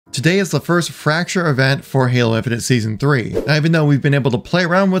today is the first Fracture event for Halo Infinite Season 3. Now, even though we've been able to play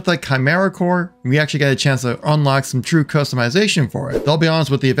around with the Chimera core, we actually got a chance to unlock some true customization for it. I'll be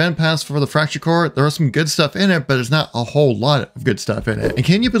honest, with the event pass for the Fracture core, there was some good stuff in it, but there's not a whole lot of good stuff in it. And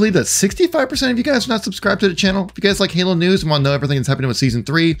can you believe that 65% of you guys are not subscribed to the channel? If you guys like Halo news and want to know everything that's happening with Season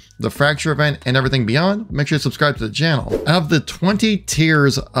 3, the Fracture event, and everything beyond, make sure to subscribe to the channel. Out of the 20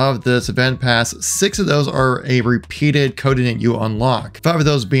 tiers of this event pass, 6 of those are a repeated coding that you unlock. 5 of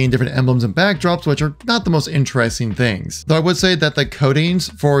those being different emblems and backdrops, which are not the most interesting things. Though I would say that the coatings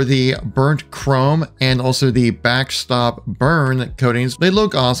for the burnt chrome and also the backstop burn coatings, they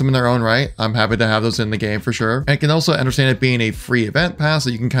look awesome in their own right. I'm happy to have those in the game for sure. And I can also understand it being a free event pass, so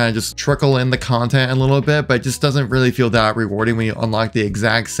you can kind of just trickle in the content a little bit, but it just doesn't really feel that rewarding when you unlock the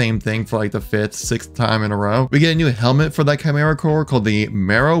exact same thing for like the 5th, 6th time in a row. We get a new helmet for that Chimera core called the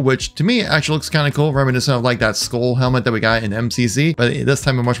Marrow, which to me actually looks kind of cool, reminiscent of like that skull helmet that we got in MCC, but this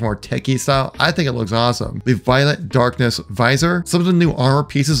time a much more techie style. I think it looks awesome. The Violet Darkness visor. Some of the new armor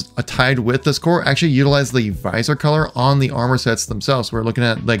pieces tied with this core actually utilize the visor color on the armor sets themselves. We're looking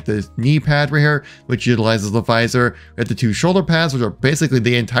at like the knee pad right here, which utilizes the visor. We have the 2 shoulder pads, which are basically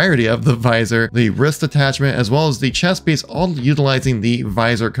the entirety of the visor, the wrist attachment, as well as the chest piece, all utilizing the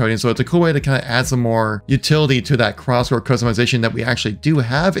visor coating. So it's a cool way to kind of add some more utility to that crosscore customization that we actually do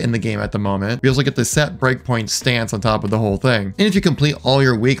have in the game at the moment. We also get the set breakpoint stance on top of the whole thing. And if you complete all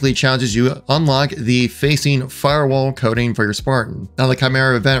your weekly challenges, you unlock the facing firewall coating for your Spartan. Now the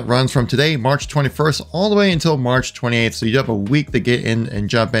Chimera event runs from today, March 21st, all the way until March 28th. So you have a week to get in and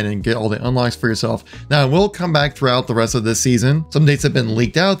jump in and get all the unlocks for yourself. Now it will come back throughout the rest of this season. Some dates have been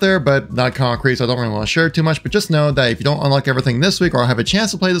leaked out there, but not concrete, so I don't really want to share too much. But just know that if you don't unlock everything this week or have a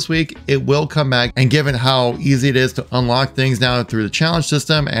chance to play this week, it will come back. And given how easy it is to unlock things now through the challenge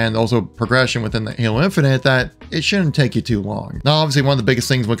system and also progression within the Halo Infinite, that it shouldn't take you too long. Now, obviously, one of the biggest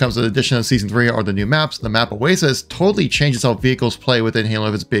things when it comes to the addition of Season 3 are the new maps. The map Oasis totally changes how vehicles play within Halo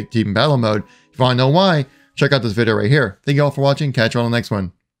Infinite's big team battle mode. If you want to know why, check out this video right here. Thank you all for watching. Catch you on the next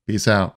one. Peace out.